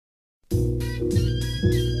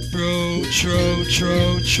Our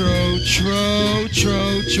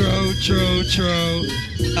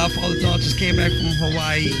father dog just came back from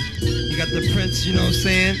Hawaii. You got the prince, you know what I'm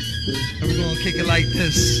saying? And we're gonna kick it like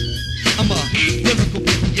this. I'm a lyrical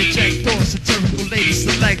baby, eject thought, satirical lady,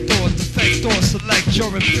 select thought, defect thought, select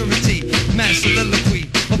your impurity, mass soliloquy.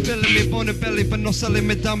 I'm feeling me bone and belly, but no selling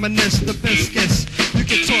me dominance, the biscuits. You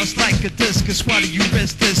get tossed like a discus, why do you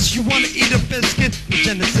risk this? You wanna eat a biscuit? The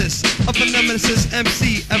genesis of a nemesis,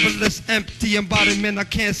 MC, everless, empty embodiment. I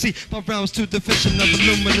can't see, my realm's too deficient of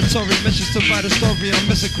illuminatory missions to write a story. I'm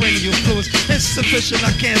missing cranial fluids, insufficient.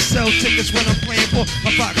 I can't sell tickets when I'm playing for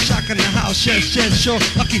a rock shock in the house. Yes, sure.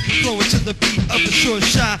 I keep flowing to the beat of the short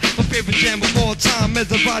shot. My favorite jam of all time is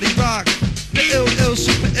the body rock. The ill,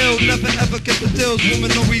 super ill, never ever get the deals.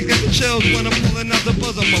 Women always get the chills when I'm pulling out the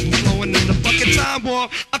buzz. I'm overflowing in the fucking time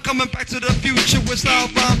warp. I'm coming back to the future with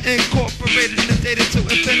style bomb incorporated and dated to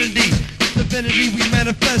infinity. Divinity we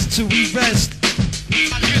manifest to we rest.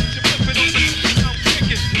 I get to flip it on the I'm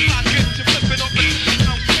kicking. I get to flip it on the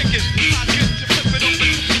I'm kicking. I get to flip it on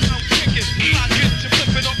the I'm kicking. I get to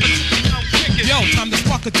flip it on the I'm kicking. Yo, time to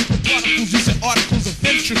spark a dupe of particles using articles of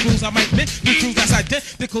ventricles. I might mint the crew that's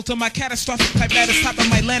identical to my catastrophic type that is top of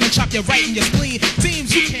my land and chop you right in your spleen.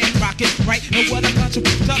 Seems you can't rock it right. And what about your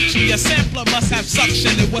production? Your sampler must have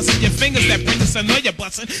suction. It wasn't your fingers that bring us. I know you're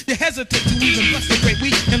busting. You hesitate to even bust the great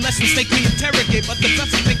week unless mistakenly interrogate. But the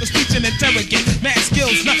best will take a speech and interrogate. Mad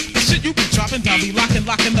skills, not the shit you be dropping down. Be locking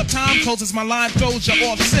up time. Closes my line, throws you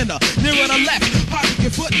off center. Near on the left, hard to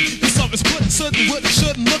get footing. This song is putting, shouldn't,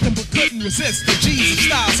 looking, but couldn't resist. The G's of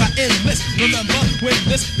styles I enlist. Remember when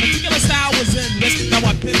this particular style was endless? Now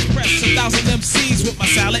I bench press 1,000 MCs with my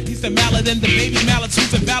salad. Piece the mallet and the baby mallet.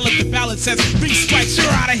 Who's invalid? The ballot says 3 strikes,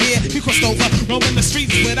 you're out of here. You crossed over, roaming the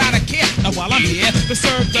streets without a care. Now while I'm here, to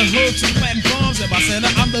serve the hoods and planting bombs in my center,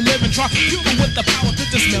 I'm the living truck. Human with the power to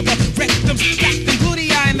dismember rectums, stacked and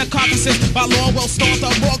gluteus in the carcasses. By law, well, start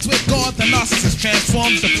the morgues with God. The narcissist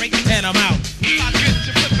transforms the break, and I'm out. I get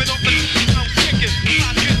to flip